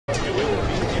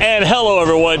And hello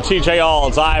everyone, TJ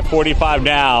All's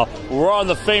I45NOW. We're on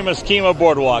the famous Kemah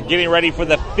Boardwalk getting ready for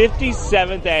the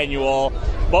 57th annual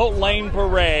Boat Lane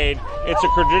Parade. It's a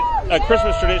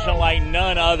Christmas tradition like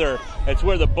none other. It's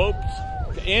where the boats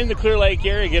in the Clear Lake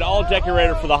area get all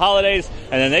decorated for the holidays,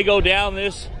 and then they go down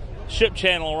this ship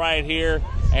channel right here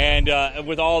and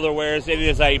with all their wares. It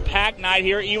is a packed night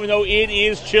here, even though it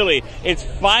is chilly. It's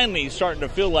finally starting to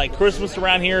feel like Christmas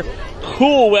around here.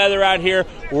 Cool weather out here.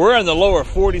 We're in the lower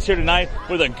 40s here tonight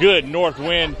with a good north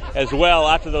wind as well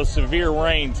after those severe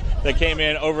rains that came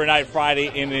in overnight Friday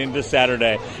and into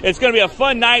Saturday. It's going to be a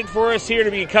fun night for us here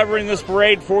to be covering this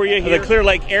parade for you here at the Clear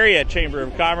Lake Area Chamber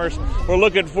of Commerce. We're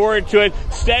looking forward to it.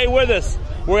 Stay with us.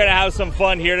 We're going to have some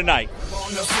fun here tonight.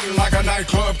 On the scene like a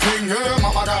nightclub king, yeah.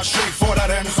 Mama got straight for that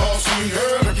and it's all seen,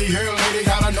 yeah. Looky here, lady,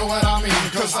 gotta know what I mean,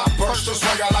 cause I burst the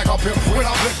swagger like a pimp when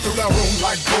I flip through the room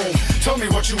like boom. Tell me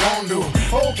what you want to do.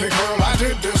 Okay, girl, I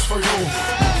did this for you.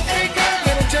 Hey, girl,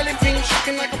 little jelly bean,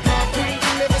 shaking like a pop queen.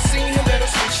 You never seen a little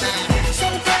sweet shine so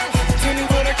fast. Tell me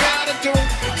what I gotta do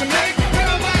to make a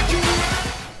girl like you.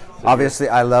 Obviously,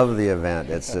 I love the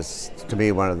event. It's just, to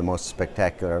me, one of the most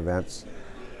spectacular events.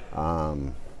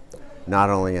 Not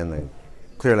only in the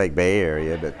Clear Lake Bay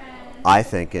area, but I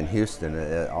think in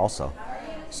Houston also.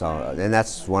 So, and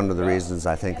that's one of the reasons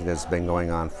I think it's been going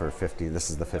on for this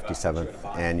is the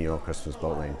 57th annual Christmas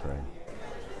Boat Lane Parade.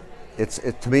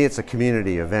 To me, it's a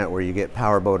community event where you get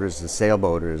powerboaters and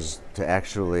sailboaters to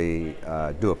actually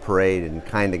do a parade and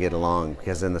kind of get along,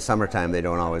 because in the summertime they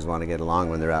don't always want to get along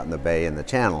when they're out in the bay and the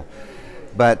channel.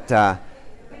 But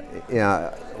you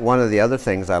know, one of the other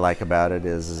things I like about it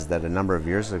is that a number of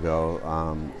years ago,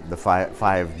 the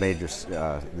five major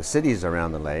the cities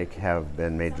around the lake have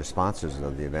been major sponsors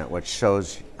of the event, which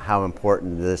shows how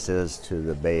important this is to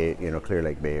the Bay, Clear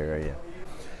Lake Bay area.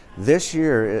 This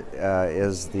year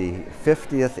is the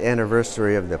 50th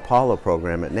anniversary of the Apollo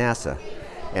program at NASA,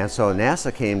 and so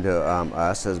NASA came to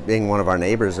us as being one of our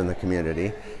neighbors in the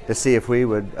community to see if we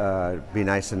would be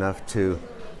nice enough to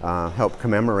help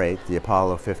commemorate the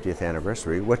Apollo 50th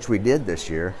anniversary, which we did this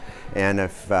year. And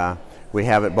if we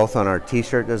have it both on our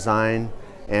t-shirt design,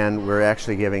 and we're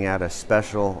actually giving out a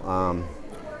special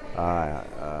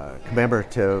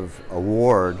commemorative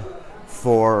award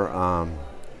for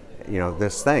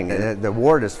this thing. And the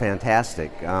award is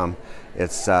fantastic.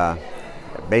 It's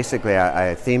basically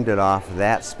I themed it off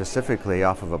specifically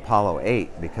off of Apollo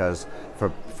 8, because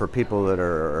for people that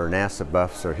are NASA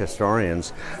buffs or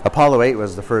historians, Apollo 8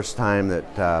 was the first time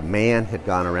that man had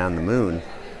gone around the moon,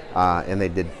 and they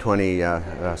did 20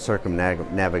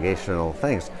 circumnavigational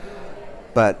things.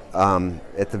 But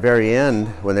at the very end,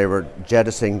 when they were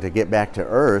jettisoning to get back to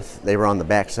Earth, they were on the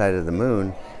backside of the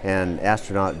moon, and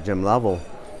astronaut Jim Lovell,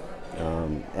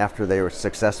 after they were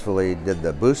successfully did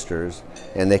the boosters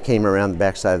and they came around the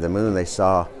backside of the moon, they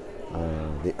saw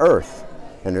the Earth.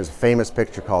 And there's a famous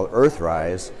picture called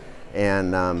Earthrise,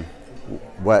 and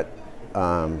what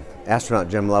astronaut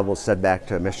Jim Lovell said back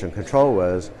to Mission Control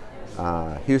was,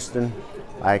 Houston,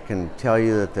 I can tell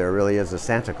you that there really is a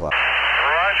Santa Claus.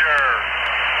 Roger.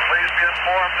 Please be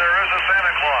informed there is a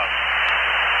Santa Claus.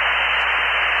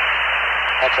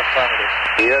 That's affirmative.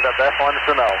 Yeah, the best one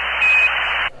to know.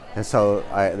 And so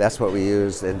that's what we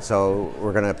used, and so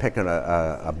we're going to pick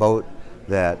a boat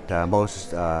that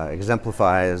most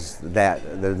exemplifies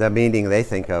the meaning they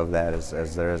think of that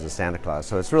as there is a Santa Claus.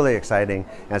 So it's really exciting,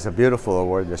 and it's a beautiful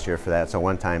award this year for that. It's a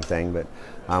one-time thing, but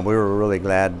we were really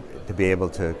glad to be able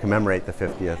to commemorate the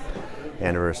 50th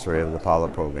anniversary of the Apollo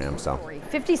program. So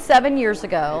 57 years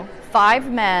ago,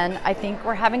 5 men, I think,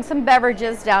 were having some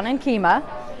beverages down in Kemah,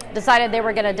 decided they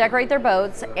were going to decorate their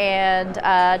boats and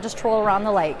just troll around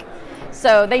the lake.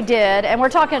 So they did, and we're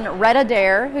talking Red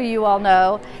Adair, who you all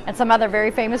know, and some other very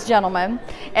famous gentlemen.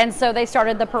 And so they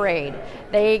started the parade.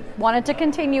 They wanted to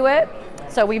continue it,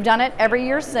 so we've done it every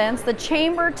year since. The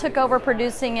Chamber took over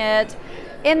producing it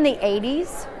in the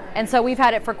 80s, and so we've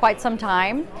had it for quite some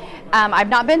time. I've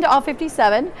not been to all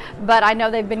 57, but I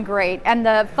know they've been great. And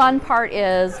the fun part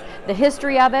is the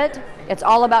history of it. It's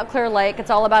all about Clear Lake. It's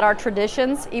all about our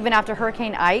traditions. Even after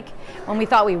Hurricane Ike, when we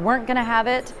thought we weren't going to have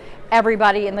it,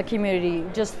 everybody in the community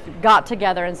just got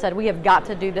together and said, we have got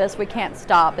to do this. We can't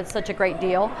stop. It's such a great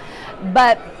deal.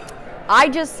 But I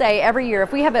just say every year,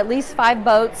 if we have at least 5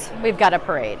 boats, we've got a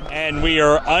parade. And we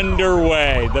are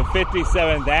underway. The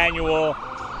 57th annual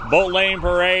Boat Lane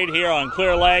Parade here on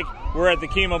Clear Lake. We're at the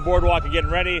Kemah Boardwalk and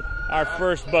getting ready. Our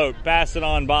first boat, passing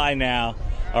on by now,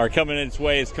 or coming its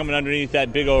way, is coming underneath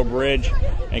that big old bridge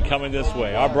and coming this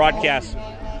way. Our broadcast,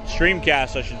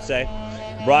 StreamCast I should say,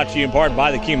 brought to you in part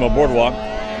by the Kemah Boardwalk.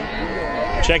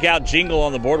 Check out Jingle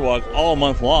on the Boardwalk all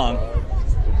month long.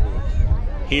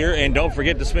 here, and don't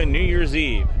forget to spend New Year's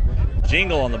Eve.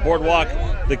 Jingle on the boardwalk,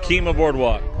 the Kemah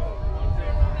Boardwalk.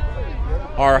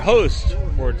 Our host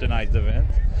for tonight's event.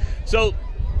 So,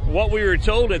 what we were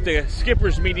told at the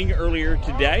skippers meeting earlier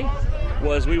today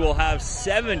was we will have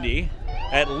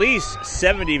at least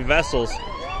 70 vessels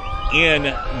in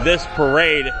this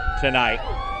parade tonight.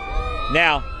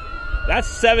 Now, that's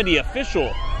 70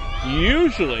 official.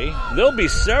 Usually, there'll be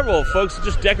several folks that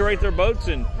just decorate their boats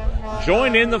and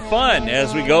join in the fun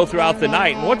as we go throughout the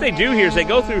night. And what they do here is they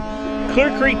go through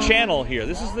Clear Creek Channel here.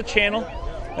 This is the channel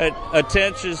that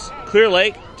attaches Clear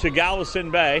Lake to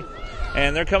Galveston Bay.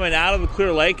 And they're coming out of the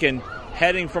Clear Lake and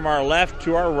heading from our left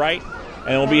to our right.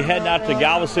 And we'll be heading out to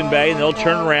Galveston Bay, and they'll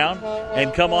turn around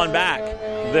and come on back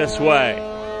this way.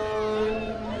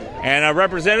 And our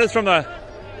representatives from the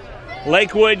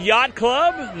Lakewood Yacht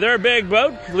Club, their big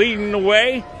boat, leading the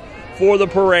way for the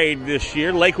parade this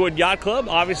year. Lakewood Yacht Club,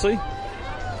 obviously,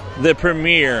 the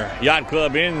premier yacht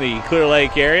club in the Clear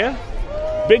Lake area.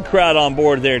 Big crowd on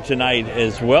board there tonight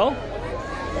as well.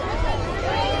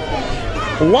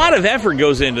 A lot of effort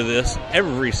goes into this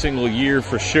every single year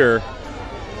for sure.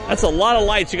 That's a lot of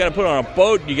lights you got to put on a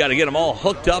boat. You got to get them all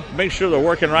hooked up, make sure they're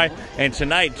working right. And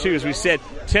tonight, too, as we said,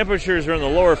 temperatures are in the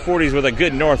lower 40s with a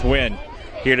good north wind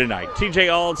here tonight. TJ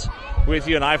Alds with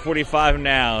you on I-45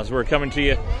 now as we're coming to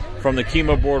you from the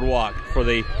Kemah Boardwalk for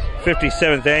the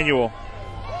 57th annual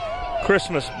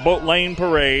Christmas Boat Lane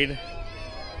Parade.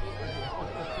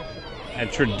 A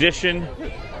tradition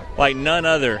like none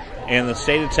other in the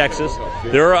state of Texas.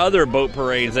 There are other boat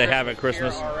parades they have at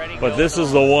Christmas, but this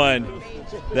is the one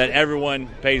that everyone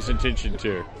pays attention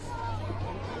to.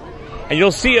 And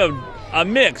you'll see a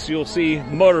mix. You'll see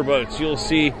motorboats. You'll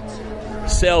see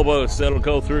sailboats that'll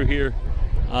go through here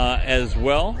as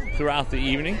well throughout the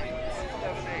evening.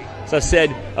 As I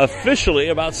said, officially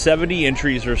about 70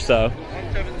 entries or so.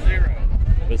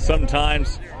 But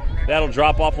sometimes that'll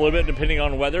drop off a little bit depending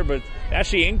on weather, but it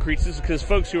actually increases because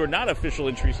folks who are not official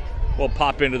entries will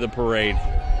pop into the parade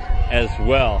as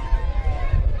well.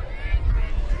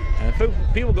 And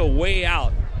people go way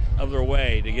out of their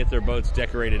way to get their boats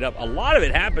decorated up. A lot of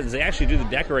it happens, they actually do the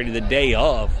decorating the day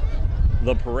of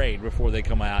the parade before they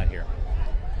come out here.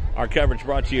 Our coverage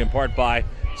brought to you in part by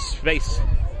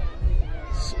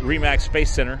RE/MAX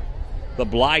Space Center. The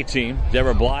Bly team,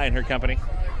 Deborah Bly and her company,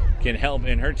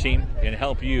 her team can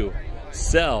help you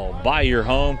sell, buy your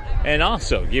home, and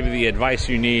also give you the advice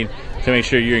you need to make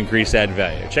sure you increase that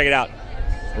value. Check it out.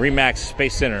 RE/MAX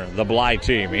Space Center, the Bly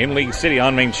team, in League City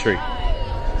on Main Street.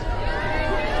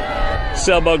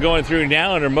 Sailboat going through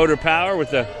now under motor power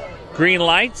with the green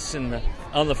lights and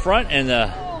on the front and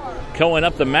going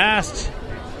up the mast,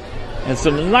 and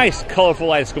some nice colorful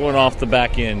lights going off the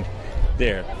back end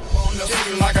there.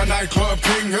 Like a nightclub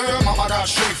king, yeah. Mama got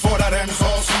shake for that and it's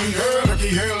all seen, yeah. Looky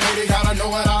here, lady, gotta know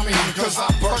what I mean. Cause I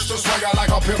burst the swagger like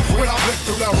a pimp when I flick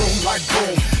through that room like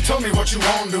boom. Tell me what you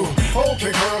want to do.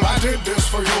 Okay, girl, I did this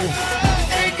for you.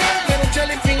 Hey, girl, little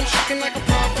jelly bean, shaking like a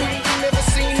prom queen. You never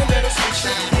seen a little sweet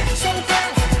shine. So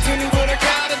girl, tell me what I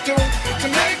gotta do to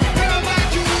make a girl like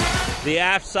you. The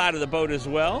aft side of the boat as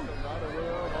well.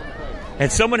 And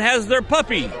someone has their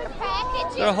puppy.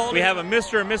 We have a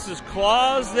Mr. and Mrs.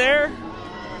 Claus there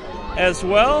as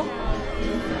well.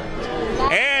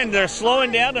 And they're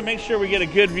slowing down to make sure we get a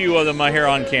good view of them here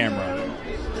on camera.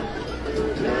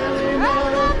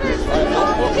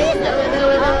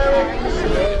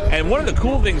 And one of the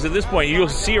cool things at this point, you'll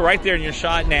see it right there in your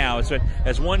shot now, is that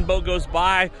as one boat goes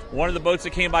by, one of the boats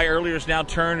that came by earlier is now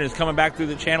turned and is coming back through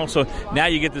the channel. So now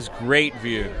you get this great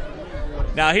view.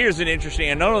 Now here's an interesting,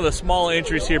 and none of the small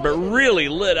entries here, but really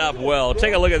lit up well.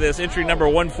 Take a look at this, entry number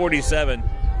 147.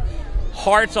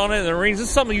 Hearts on it and the rings. This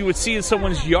is something you would see in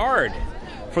someone's yard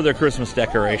for their Christmas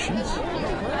decorations.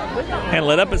 And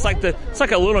lit up, it's like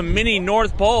a little mini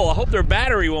North Pole. I hope their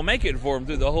battery will make it for them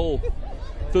through the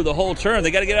whole turn.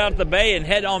 They got to get out the bay and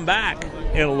head on back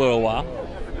in a little while.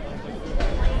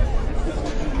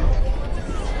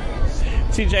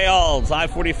 TJ Alds,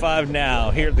 I-45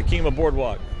 now, here at the Kemah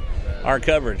Boardwalk. Our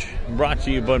coverage brought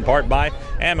to you in part by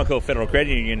Amoco Federal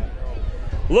Credit Union.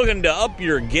 Looking to up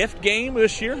your gift game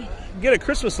this year? Get a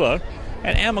Christmas loan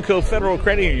at Amoco Federal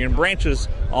Credit Union, branches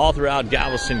all throughout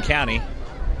Galveston County.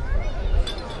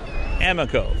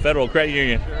 Amoco Federal Credit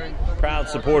Union, proud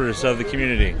supporters of the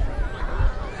community.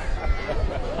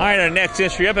 All right, our next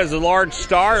entry up has a large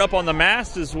star up on the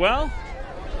mast as well,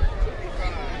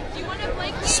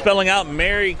 spelling out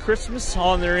Merry Christmas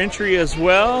on their entry as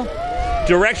well.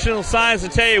 Directional signs to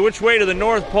tell you which way to the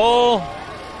North Pole.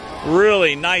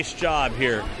 Really nice job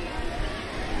here.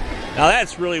 Now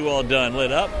that's really well done,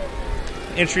 lit up.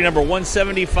 Entry number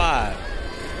 175.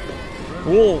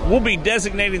 We'll be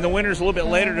designating the winners a little bit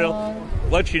later to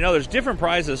let you know. There's different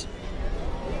prizes.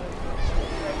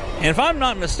 And if I'm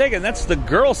not mistaken, that's the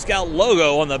Girl Scout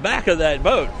logo on the back of that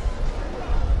boat.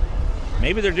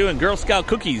 Maybe they're doing Girl Scout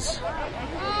cookies.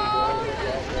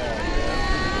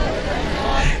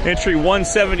 Entry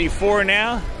 174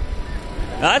 now.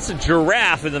 Now that's a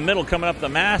giraffe in the middle coming up the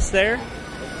mast there.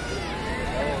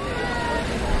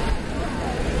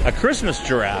 A Christmas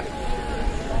giraffe.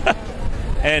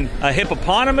 And a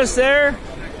hippopotamus there.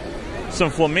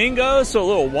 Some flamingos, so a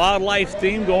little wildlife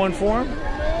theme going for them.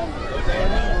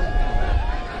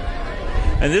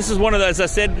 And this is one of those, as I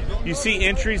said, you see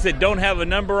entries that don't have a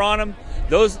number on them.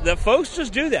 The folks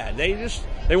just do that.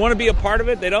 They want to be a part of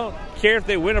it. They don't care if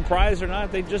they win a prize or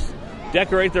not. They just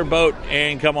decorate their boat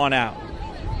and come on out.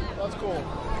 That's cool.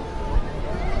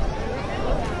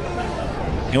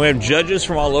 And we have judges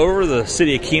from all over. The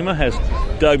city of Kemah has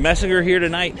Doug Messinger here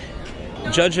tonight,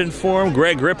 judging for him.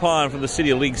 Greg Rippon from the city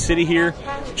of League City here.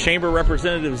 Chamber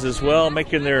representatives as well,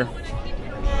 making their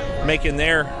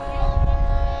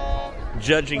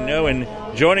judging know. And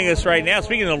joining us right now,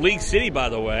 speaking of League City, by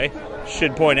the way,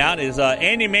 should point out, is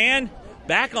Andy Mann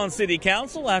back on City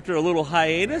Council after a little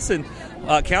hiatus. And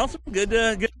Councilman,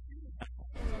 good.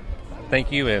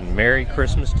 Thank you, and Merry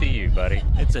Christmas to you, buddy.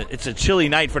 It's a chilly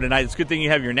night for tonight. It's a good thing you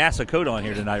have your NASA coat on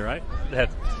here tonight, right?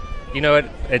 You know,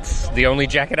 it's the only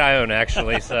jacket I own,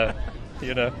 actually. So,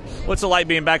 you know, what's it like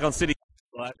being back on City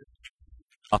Council?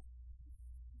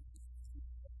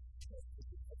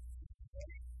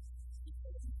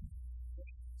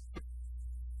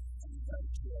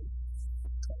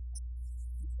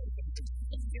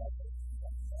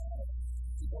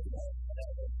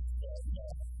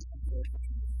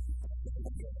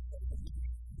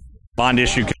 Bond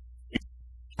issue.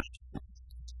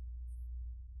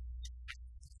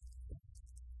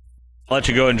 I'll let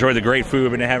you go enjoy the great food.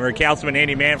 We've been having Councilman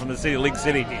Andy Mann from the city of League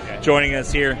City joining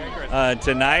us here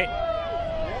tonight.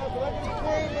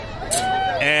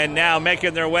 And now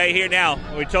making their way here. Now,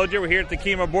 we told you we're here at the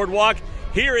Kemah Boardwalk.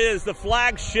 Here is the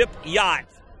flagship yacht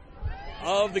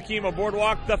of the Kemah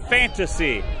Boardwalk, the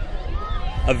Fantasy.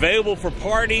 Available for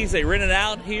parties. They rent it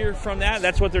out here from that.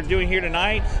 That's what they're doing here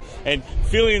tonight. And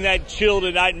feeling that chill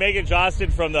tonight, Megan Johnston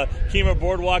from the Kemah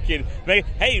Boardwalk. And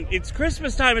hey, it's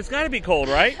Christmas time. It's got to be cold,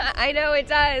 right? I know it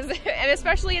does, and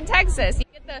especially in Texas, you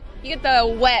get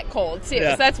the wet cold too.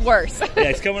 Yeah. So that's worse. Yeah,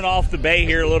 it's coming off the bay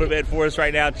here a little bit for us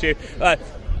right now too.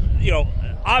 You know,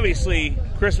 obviously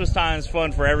Christmas time is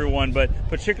fun for everyone, but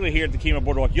particularly here at the Kemah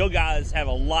Boardwalk, you guys have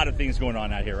a lot of things going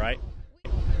on out here, right?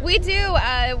 We do.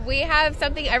 We have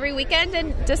something every weekend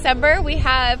in December. We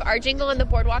have our Jingle on the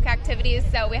Boardwalk activities.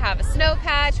 So we have a snow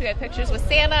patch, we have pictures with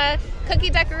Santa,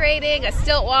 cookie decorating, a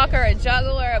stilt walker, a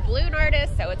juggler, a balloon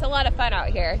artist. So it's a lot of fun out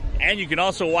here. And you can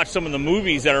also watch some of the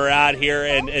movies that are out here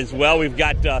and as well. We've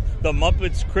got the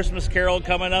Muppets Christmas Carol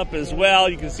coming up as well.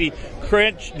 You can see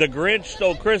The Grinch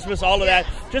Stole Christmas, all of that.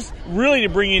 Just really to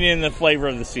bring in the flavor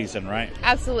of the season, right?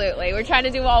 Absolutely. We're trying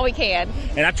to do all we can.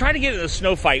 And I tried to get in a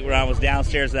snow fight when I was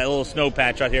downstairs, that little snow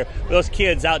patch out here. Those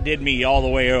kids outdid me all the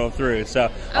way through. So,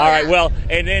 all right, well,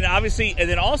 and then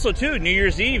also too, New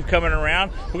Year's Eve coming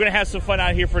around. We're going to have some fun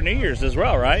out here for New Year's as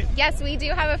well, right? Yes, we do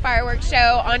have a fireworks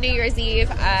show on New Year's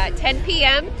Eve at 10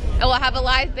 p.m. And we'll have a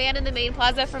live band in the main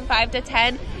plaza from 5 to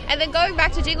 10. And then going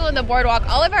back to Jingle on the Boardwalk,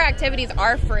 all of our activities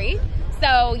are free.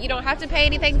 So you don't have to pay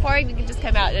anything for it. You can just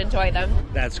come out and enjoy them.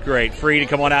 That's great. Free to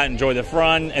come on out and enjoy the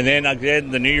fun. And then again,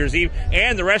 the New Year's Eve.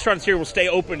 And the restaurants here will stay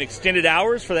open extended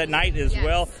hours for that night as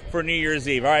well for New Year's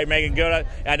Eve. All right, Megan, go.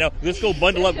 I know. Let's go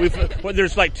bundle up.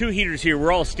 There's like 2 heaters here.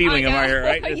 We're all stealing them right here,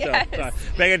 right? Yes. So,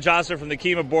 Megan Johnson from the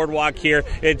Kemah Boardwalk here.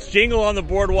 It's Jingle on the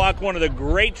Boardwalk, one of the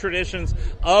great traditions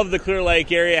of the Clear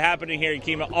Lake area happening here in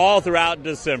Kemah all throughout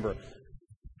December.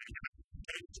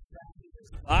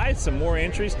 Some more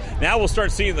entries. Now we'll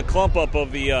start seeing the clump up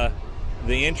of the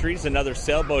entries. Another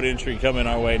sailboat entry coming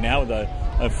our way now with an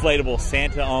inflatable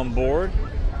Santa on board.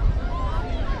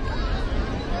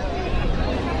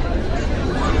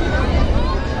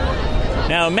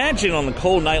 Now imagine on a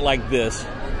cold night like this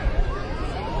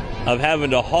of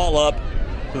having to haul up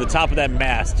to the top of that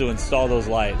mast to install those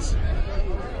lights.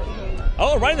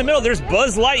 Oh, right in the middle, there's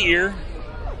Buzz Lightyear.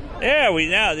 Yeah,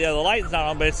 the light's not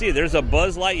on, but see, there's a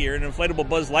Buzz Lightyear, an inflatable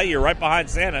Buzz Lightyear right behind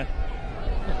Santa.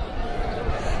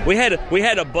 We had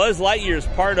a Buzz Lightyear as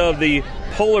part of the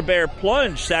Polar Bear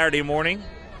Plunge Saturday morning.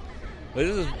 But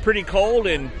this is pretty cold,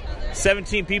 and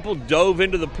 17 people dove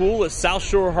into the pool at South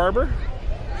Shore Harbour.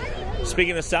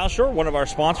 Speaking of South Shore, one of our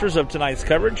sponsors of tonight's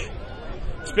coverage.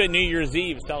 Spent New Year's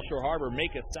Eve at South Shore Harbor.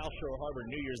 Make a South Shore Harbor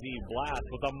New Year's Eve blast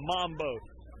with a Mambo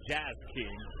Jazz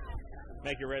King.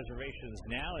 Make your reservations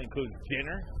now. It includes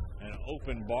dinner and an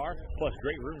open bar, plus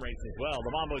great room rates as well.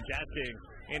 The Mambo Jazz King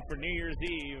in for New Year's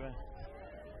Eve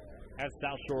at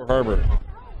South Shore Harbor.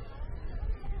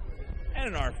 And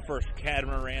in our first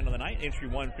catamaran of the night, entry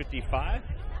 155.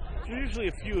 There's usually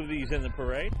a few of these in the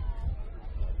parade.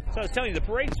 So I was telling you, the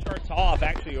parade starts off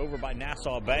actually over by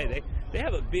Nassau Bay. They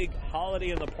have a big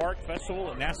Holiday in the Park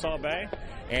festival at Nassau Bay,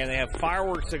 and they have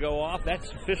fireworks to go off. That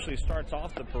officially starts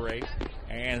off the parade,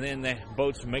 and then the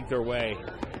boats make their way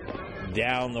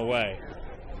down the way.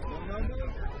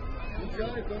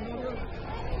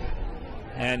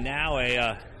 And now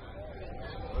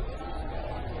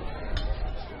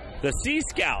the Sea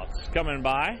Scouts coming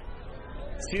by.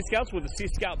 Sea Scouts with the Sea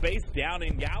Scout base down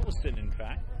in Galveston, in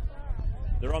fact.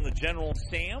 They're on the General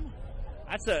Sam.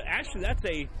 That's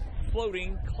a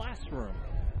floating classroom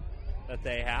that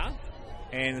they have.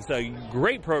 And it's a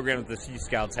great program that the Sea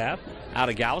Scouts have out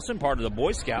of Galveston, part of the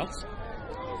Boy Scouts.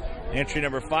 Entry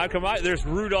number 5 come by. There's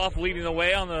Rudolph leading the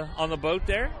way on the boat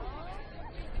there.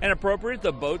 And appropriate,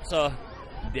 the boat's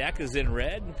deck is in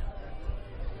red.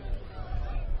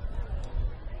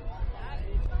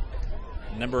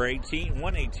 Number 18,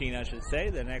 118 I should say,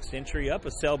 the next entry up,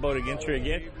 a sailboat entry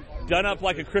again. Done up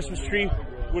like a Christmas tree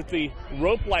with the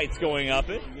rope lights going up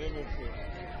it.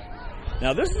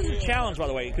 Now this is a challenge, by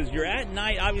the way, because you're at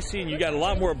night, obviously, and you got a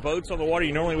lot more boats on the water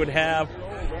you normally would have.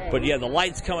 But you have the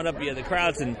lights coming up, you have the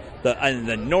crowds, and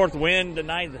the north wind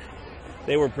tonight,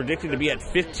 they were predicted to be at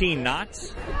 15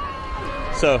 knots.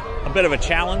 So a bit of a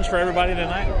challenge for everybody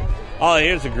tonight. Oh,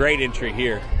 here's a great entry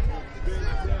here.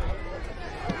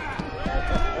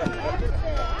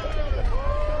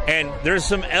 And there's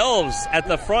some elves at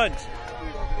the front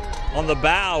on the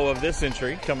bow of this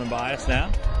entry coming by us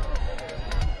now.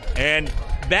 And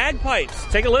bagpipes.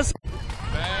 Take a listen.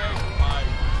 Bagpipes.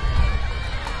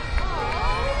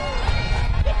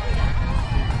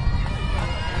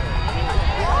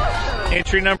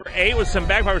 Entry number 8 with some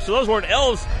bagpipes. So those weren't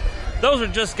elves. Those are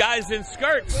just guys in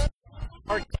skirts.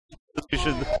 You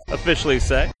should officially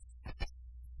say.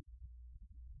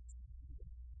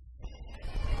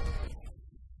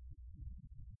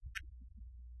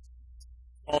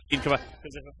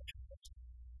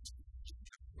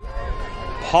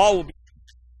 Paul will be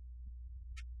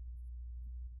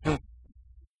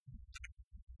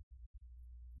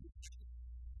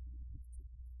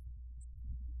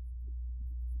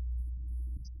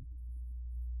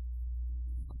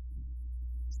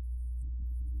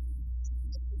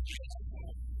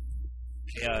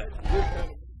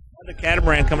the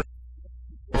catamaran coming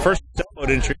first sailboat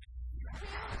entry.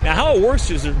 Now, how it works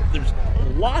is there's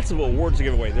lots of awards to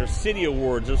give away. There's city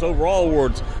awards, there's overall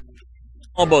awards,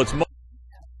 all boats,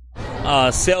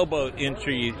 sailboat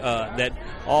entry that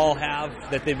all have,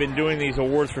 that they've been doing these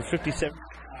awards for 57.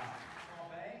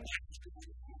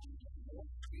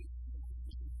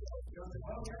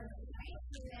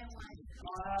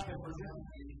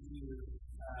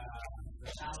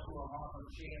 The South Shore Harbour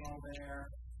channel there,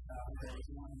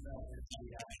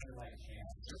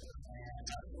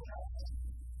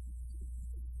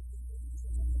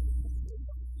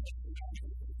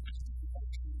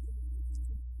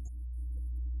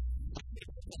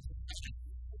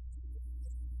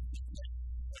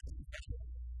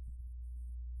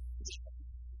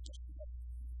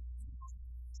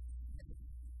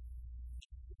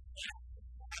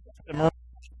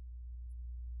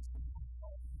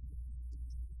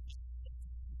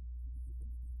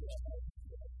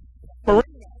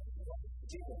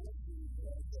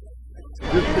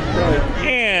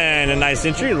 And a nice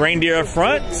entry, reindeer up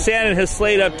front, Santa and his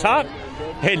sled up top,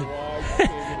 and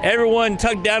everyone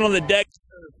tucked down on the deck.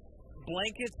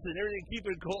 Blankets and everything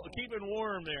keeping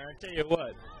warm there, I tell you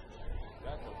what.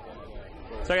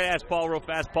 So I got to ask Paul real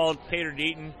fast. Paul Pater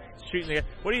Deaton,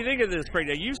 what do you think of this parade?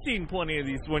 Now, you've seen plenty of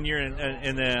these when you're in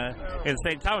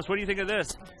St. Thomas. What do you think of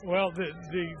this? Well,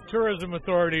 the Tourism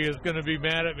Authority is going to be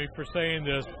mad at me for saying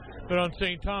this, but on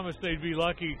St. Thomas they'd be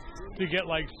lucky to get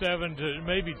like 7 to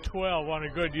maybe 12 on a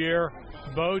good year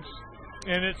boats,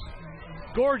 and it's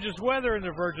gorgeous weather in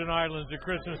the Virgin Islands at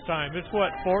Christmas time. It's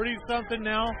what, 40 something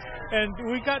now, and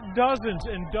we got dozens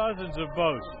and dozens of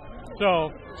boats.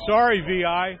 So sorry,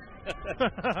 VI.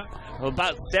 Well,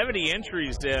 about 70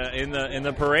 entries in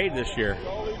the parade this year.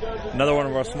 Another one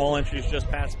of our small entries just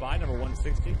passed by, number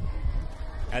 160,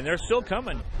 and they're still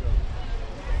coming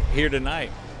here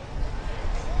tonight.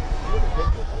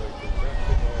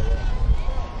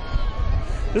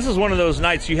 This is one of those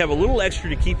nights you have a little extra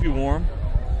to keep you warm.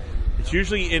 It's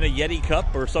usually in a Yeti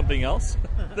cup or something else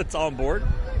that's on board.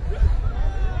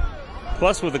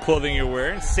 Plus with the clothing you're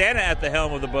wearing. Santa at the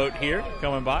helm of the boat here,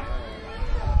 coming by.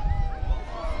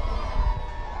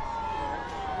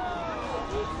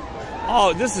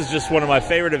 Oh, this is just one of my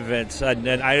favorite events. And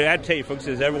I have to tell you, folks,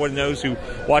 as everyone knows who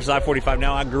watches I-45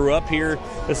 now, I grew up here.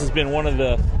 This has been one of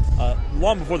the,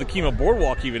 long before the Kemah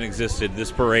Boardwalk even existed, this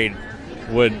parade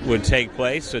would take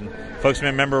place. And folks may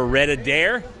remember Red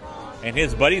Adair and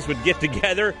his buddies would get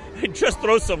together and just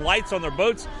throw some lights on their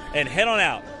boats and head on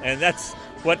out. And that's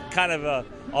what kind of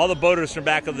all the boaters from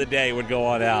back of the day would go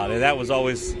on out. And that was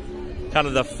always kind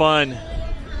of the fun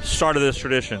start of this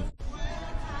tradition.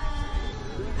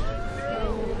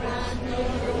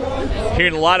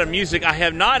 Hearing a lot of music. I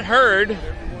have not heard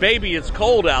Baby It's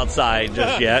Cold Outside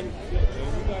just yet.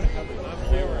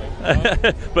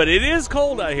 But it is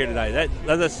cold out here tonight. That,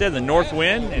 as I said, the north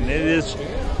wind, and it is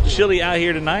chilly out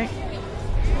here tonight.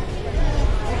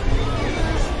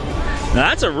 Now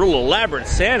that's a real elaborate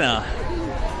Santa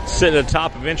sitting at the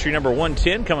top of entry number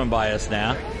 110 coming by us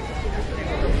now.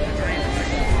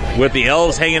 With the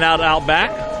elves hanging out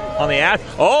back on the aft.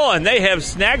 Oh, and they have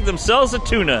snagged themselves a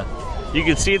tuna. You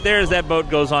can see it there as that boat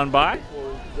goes on by.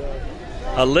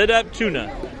 A lit up tuna.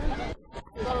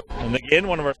 And again,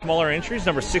 one of our smaller entries,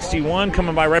 number 61,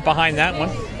 coming by right behind that one.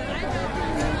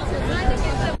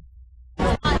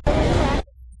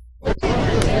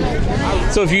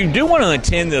 So if you do want to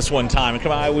attend this one time,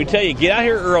 come on, we tell you, get out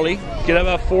here early, get up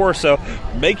about 4 or so,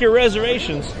 make your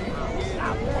reservations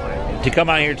to come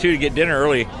out here too to get dinner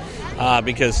early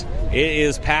because it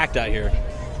is packed out here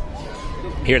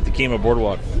at the Kemah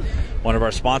Boardwalk. One of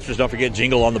our sponsors, don't forget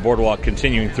Jingle on the Boardwalk,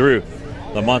 continuing through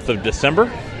the month of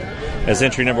December as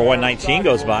entry number 119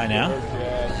 goes by now.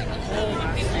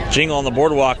 Jingle on the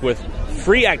Boardwalk with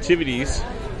free activities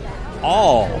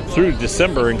all through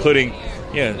December, including,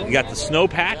 you know, you got the snow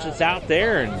patch that's out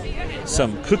there and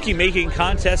some cookie making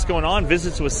contests going on,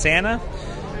 visits with Santa,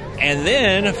 and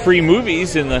then free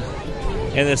movies in the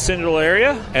Central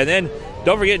area, and then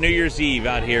don't forget New Year's Eve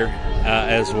out here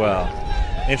as well.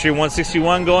 Entry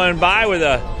 161 going by with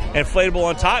a inflatable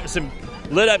on top and some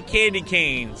lit up candy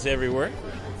canes everywhere.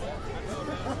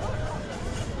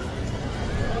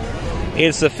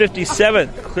 It's the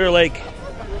 57th Clear Lake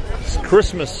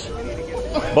Christmas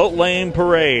Boat Lane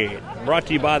Parade, brought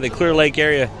to you by the Clear Lake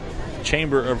Area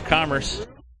Chamber of Commerce.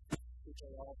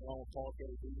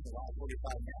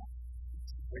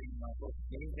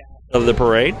 Of the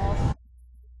parade. We'll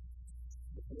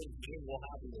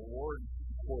have an award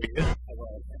for you.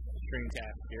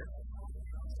 StreamCast here.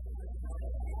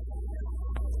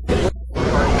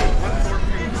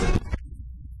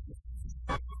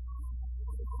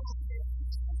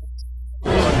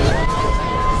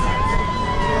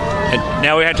 And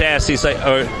now we have to ask these,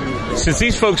 since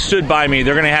these folks stood by me,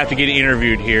 they're going to have to get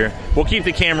interviewed here. We'll keep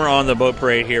the camera on the boat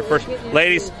parade here. First,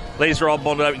 ladies are all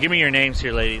bundled up. Give me your names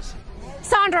here, ladies.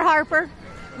 Sandra Harper.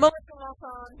 Melissa.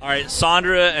 All right,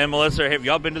 Sandra and Melissa, have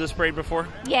y'all been to this parade before?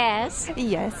 Yes.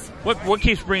 Yes. What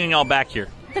keeps bringing y'all back here?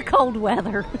 The cold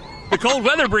weather. The cold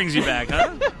weather brings you back,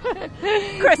 huh?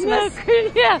 Christmas.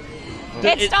 Yeah.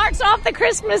 It starts off the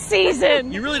Christmas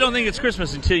season. You really don't think it's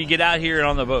Christmas until you get out here and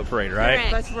on the boat parade, right?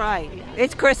 Correct. That's right.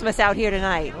 It's Christmas out here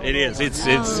tonight. It is.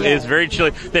 It's very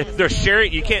chilly. They're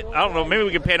sharing. You can't. I don't know. Maybe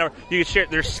we can pan over. You can share.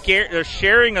 They're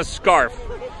sharing a scarf,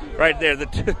 right there.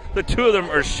 The two of them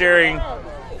are sharing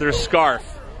their scarf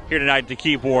here tonight to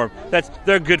keep warm.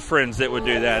 They're good friends that would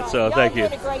do that. So thank you.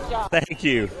 Thank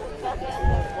you.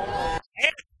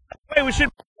 And we should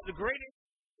the great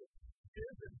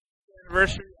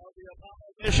anniversary of the Apollo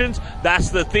missions. That's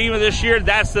the theme of this year.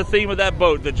 That's the theme of that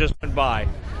boat that just went by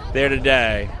there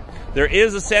today. There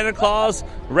is a Santa Claus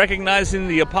recognizing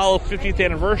the Apollo 50th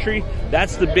anniversary.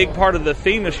 That's the big part of the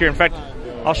theme this year. In fact,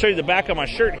 I'll show you the back of my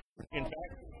shirt. In fact,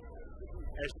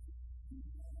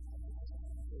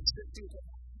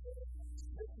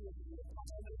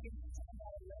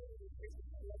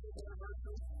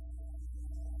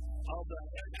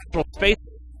 space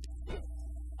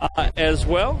as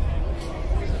well.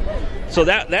 So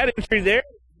that entry there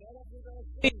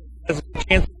has a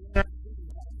chance. By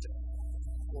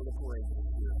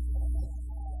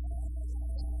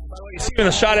the way, you see in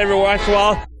the shot every once in a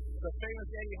while. The famous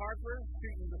Eddie Harper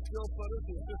shooting the still photos,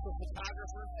 the official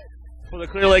photographer for the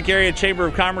Clear Lake Area Chamber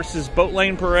of Commerce's Boat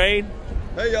Lane Parade.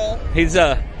 Hey y'all. He's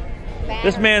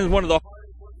this man's one of the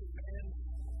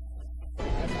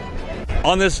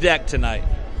on this deck tonight.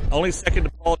 Only second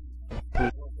to Paul.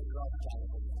 But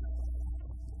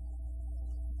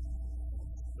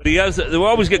we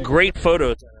always get great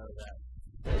photos out of that.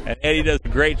 And Eddie does a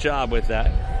great job with that.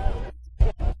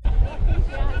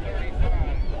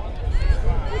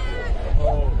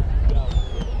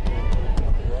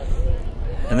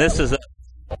 And this is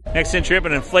next entry up,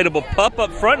 an inflatable pup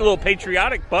up front, a little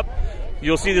patriotic pup.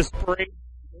 You'll see this parade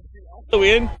also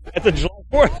in at the July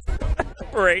 4th.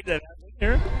 parade that happened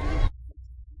here.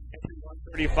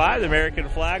 135, the American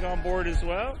flag on board as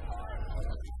well.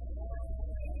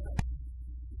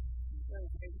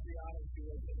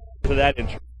 To that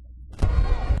intro.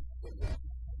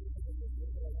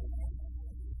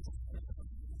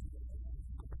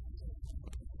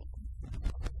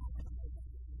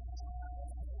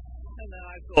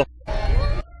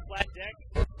 Flat deck.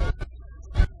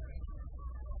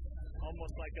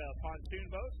 Almost like a pontoon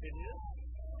boat. It is.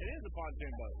 It is a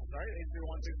pontoon boat. Sorry,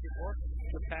 83164.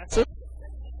 The passive.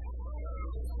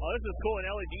 Oh, this is cool. An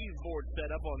LED board set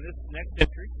up on this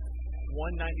next entry.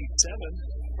 197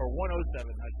 or 107,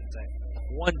 I should say.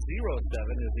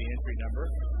 107 is the entry number.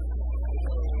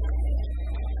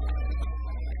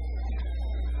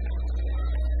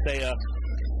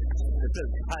 This is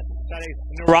got a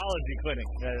neurology clinic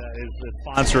that is the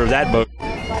sponsor of that boat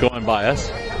going by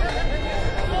us.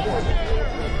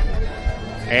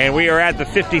 And we are at the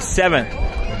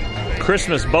 57th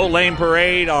Christmas Boat Lane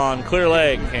Parade on Clear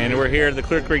Lake, and we're here at the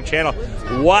Clear Creek Channel.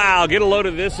 Wow, get a load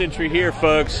of this entry here,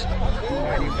 folks.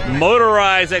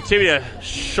 Motorized activity, a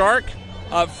shark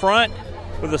up front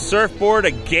with a surfboard,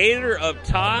 a gator up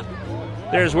top.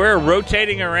 There's where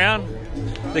rotating around.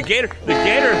 The gator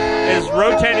is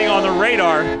rotating on the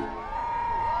radar.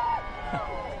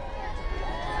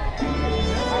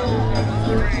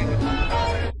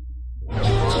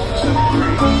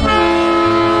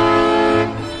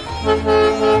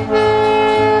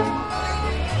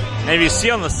 And if you see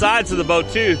on the sides of the boat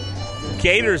too,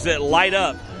 gators that light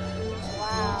up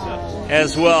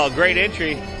as well. Great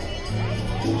entry.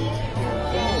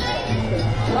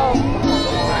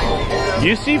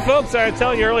 You see folks, I was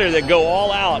telling you earlier, that go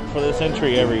all out for this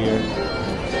entry every year.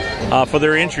 For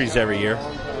their entries every year.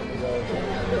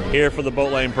 Here for the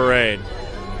Boat Lane Parade.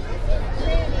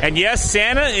 And yes,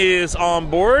 Santa is on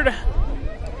board.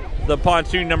 The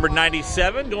pontoon number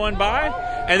 97 going by.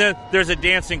 And then there's a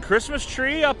dancing Christmas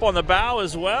tree up on the bow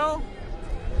as well.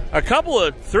 A couple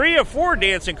of 3 or 4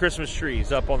 dancing Christmas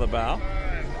trees up on the bow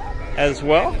as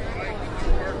well.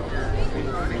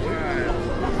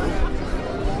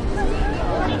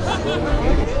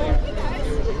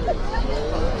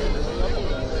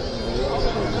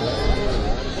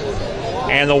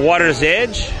 And the Water's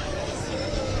Edge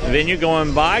venue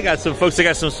going by. Got some folks that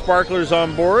got some sparklers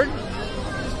on board.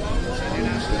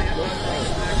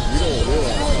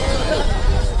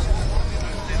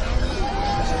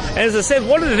 And as I said,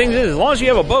 one of the things is, as long as you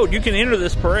have a boat, you can enter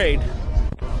this parade.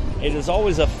 It is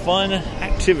always a fun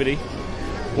activity.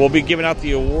 We'll be giving out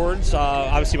the awards.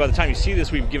 Obviously, by the time you see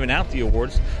this, we've given out the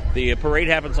awards. The parade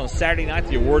happens on Saturday night.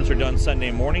 The awards are done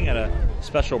Sunday morning at a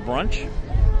special brunch.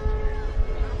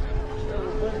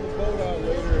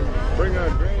 Bring our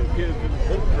grandkids to the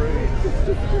boat parade.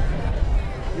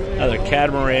 Another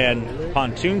catamaran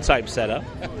pontoon type setup.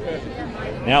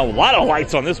 Now, a lot of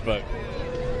lights on this boat,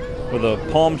 with the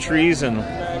palm trees and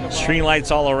string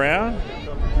lights all around.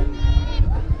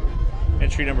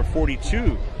 Entry number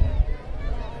 42.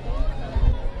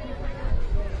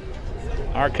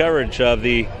 Our coverage of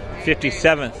the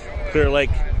 57th Clear Lake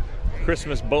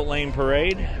Christmas Boat Lane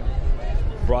Parade,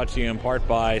 brought to you in part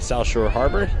by South Shore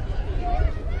Harbour.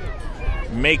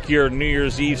 Make your New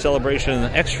Year's Eve celebration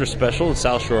extra special at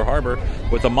South Shore Harbour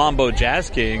with the Mambo Jazz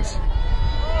Kings.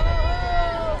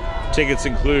 Tickets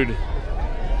include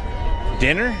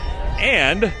dinner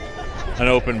and an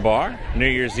open bar New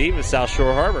Year's Eve at South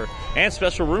Shore Harbour, and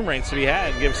special room rates to be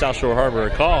had. Give South Shore Harbour a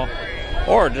call,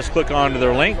 or just click onto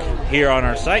their link here on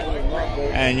our site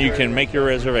and you can make your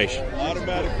reservation.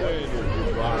 Automatic way.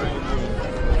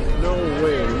 No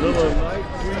way. Little light.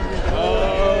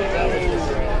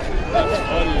 That's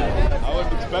funny. I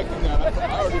wasn't expecting that.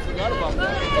 I already forgot about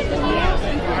that.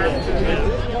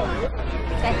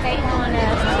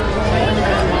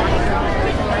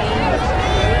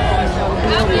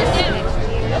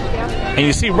 And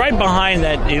you see right behind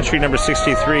that entry number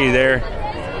 63 there,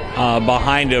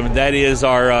 behind him, that is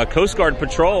our Coast Guard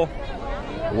patrol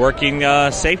working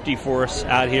safety for us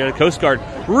out here. The Coast Guard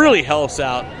really helps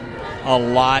out a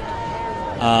lot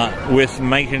with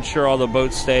making sure all the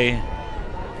boats stay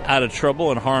out of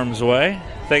trouble and harm's way.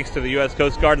 Thanks to the U.S.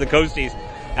 Coast Guard, the Coasties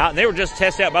out. And they were just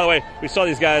testing out, by the way, we saw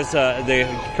these guys, the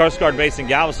Coast Guard base in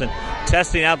Galveston,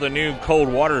 testing out the new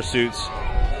cold water suits.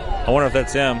 I wonder if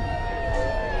that's them.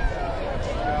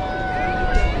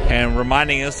 And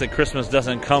reminding us that Christmas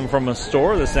doesn't come from a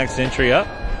store. This next entry up.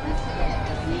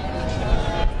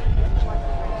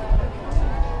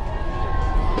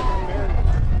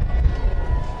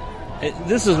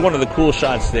 This is one of the cool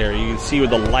shots there. You can see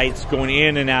with the lights going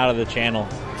in and out of the channel.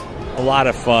 A lot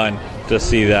of fun to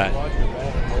see that.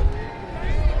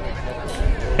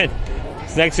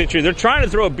 This next entry, they're trying to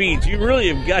throw beads. You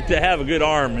really have got to have a good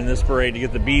arm in this parade to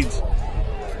get the beads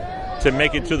to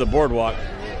make it to the boardwalk.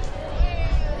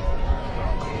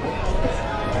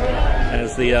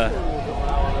 As the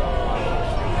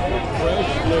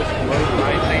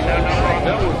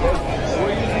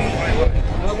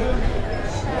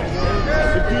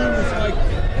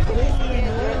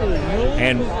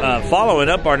and following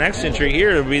up our next entry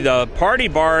here will be the party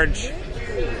barge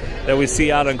that we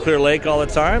see out on Clear Lake all the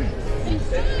time.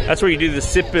 That's where you do the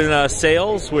sipping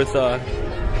sails with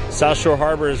South Shore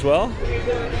Harbour as well.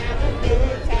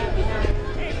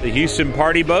 The Houston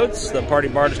party boats, the party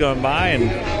barge going by,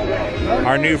 and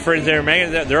our new friends there,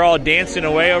 Megan, they're all dancing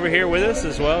away over here with us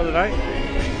as well tonight.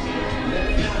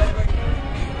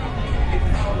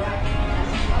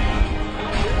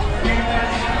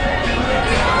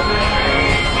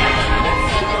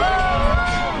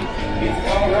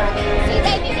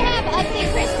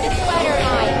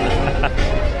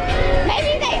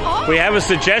 We have a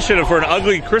suggestion for an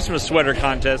ugly Christmas sweater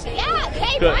contest. Yeah,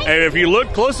 and if you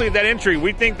look closely at that entry,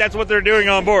 we think that's what they're doing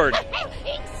on board. I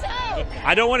think so.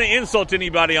 I don't want to insult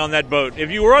anybody on that boat.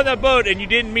 If you were on that boat and you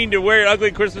didn't mean to wear an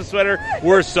ugly Christmas sweater,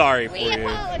 we're sorry for you. We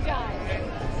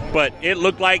apologize. But it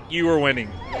looked like you were winning.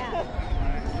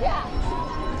 Yeah.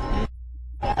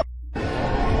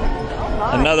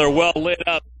 Another well lit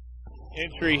up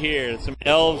entry here. Some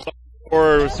elves on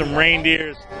board with some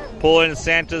reindeers pulling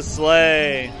Santa's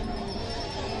sleigh.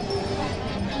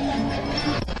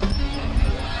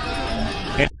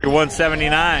 Entry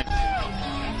 179.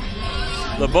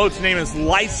 The boat's name is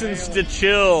Licensed to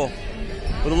Chill,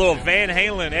 with a little Van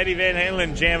Halen, Eddie Van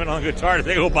Halen jamming on guitar as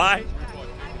they go by.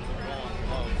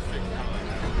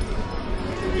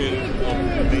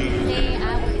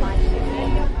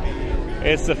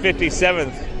 It's the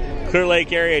 57th Clear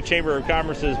Lake Area Chamber of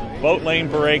Commerce's Boat Lane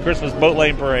Parade, Christmas Boat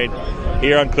Lane Parade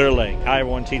here on Clear Lake. Hi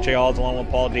everyone, TJ Halls along with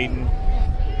Paul Deaton.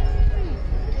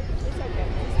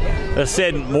 I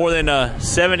said more than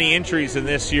 70 entries in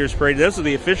this year's parade. Those are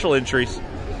the official entries.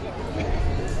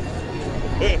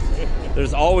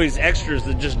 There's always extras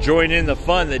that just join in the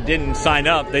fun that didn't sign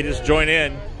up. They just join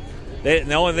in.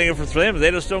 The only thing for them is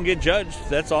they just don't get judged.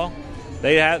 That's all.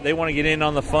 They want to get in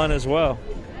on the fun as well.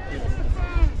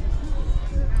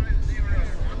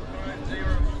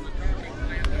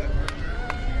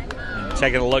 And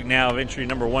taking a look now of entry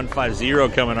number 150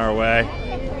 coming our way.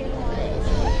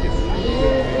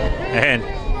 And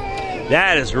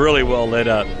that is really well lit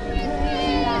up.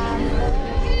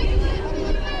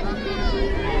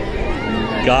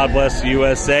 God Bless the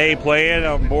USA playing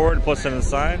on board, plus on the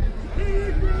sign.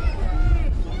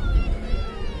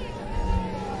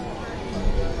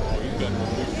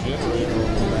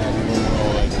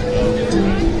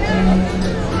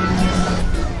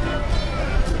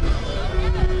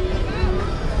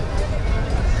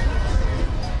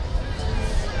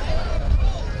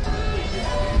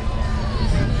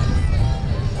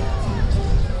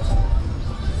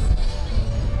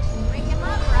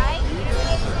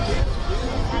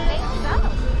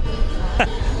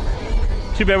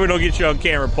 Too bad we don't get you on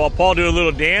camera, Paul. Paul doing a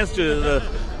little dance to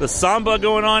the samba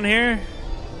going on here.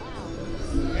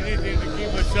 Anything to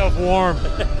keep myself warm.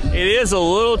 It is a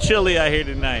little chilly out here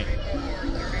tonight.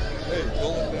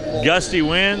 Gusty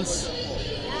winds.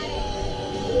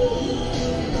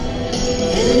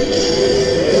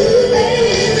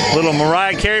 Little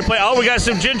Mariah Carey play. Oh, we got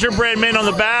some gingerbread men on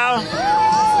the bow.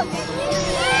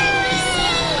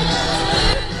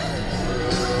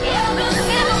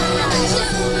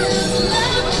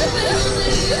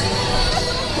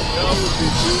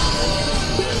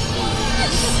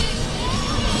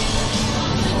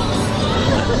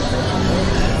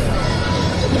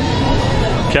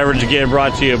 Coverage again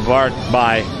brought to you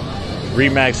by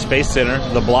Remax Space Center,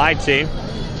 the Bly team,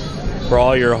 for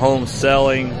all your home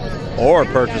selling or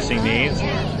purchasing needs.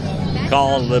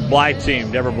 Call the Bly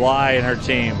team, Deborah Bly and her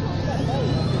team.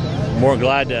 More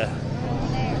glad to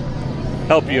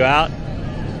help you out.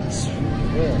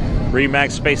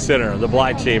 Remax Space Center, the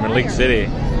Bly team in League City.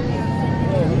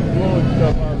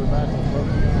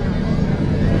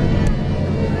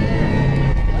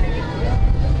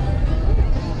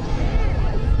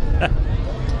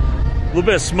 A little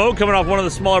bit of smoke coming off one of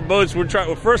the smaller boats.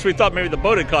 First we thought maybe the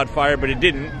boat had caught fire, but it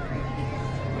didn't.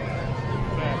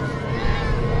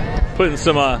 Putting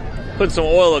some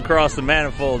oil across the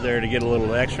manifold there to get a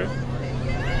little extra.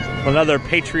 Another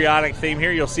patriotic theme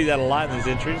here. You'll see that a lot in these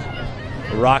entries.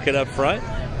 The rocket up front.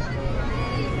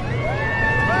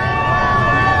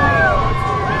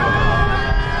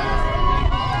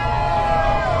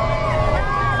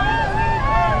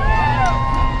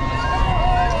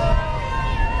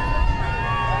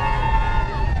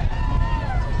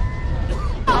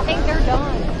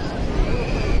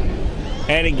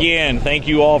 And again, thank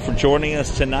you all for joining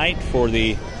us tonight for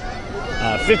the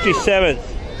 57th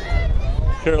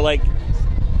Clear Lake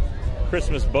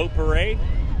Christmas Boat Parade.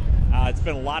 It's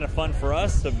been a lot of fun for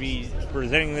us to be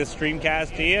presenting this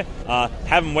StreamCast to you.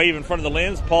 Have him wave in front of the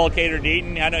lens, Paul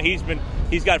Cater-Deaton. I know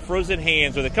he's got frozen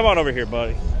hands with it. Come on over here,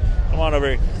 buddy. Come on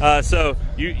over here. So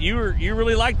you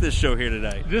really like this show here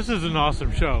today? This is an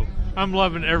awesome show. I'm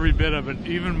loving every bit of it,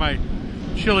 even my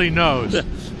chilly nose.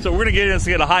 So we're going to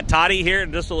get a hot toddy here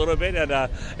in just a little bit,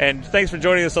 and thanks for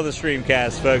joining us on the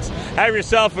StreamCast, folks. Have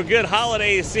yourself a good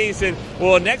holiday season.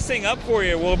 Well, next thing up for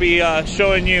you, we'll be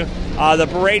showing you the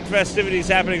parade festivities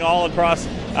happening all across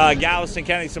Galveston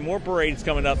County. Some more parades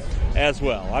coming up as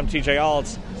well. I'm TJ All.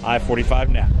 It's I-45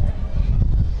 Now.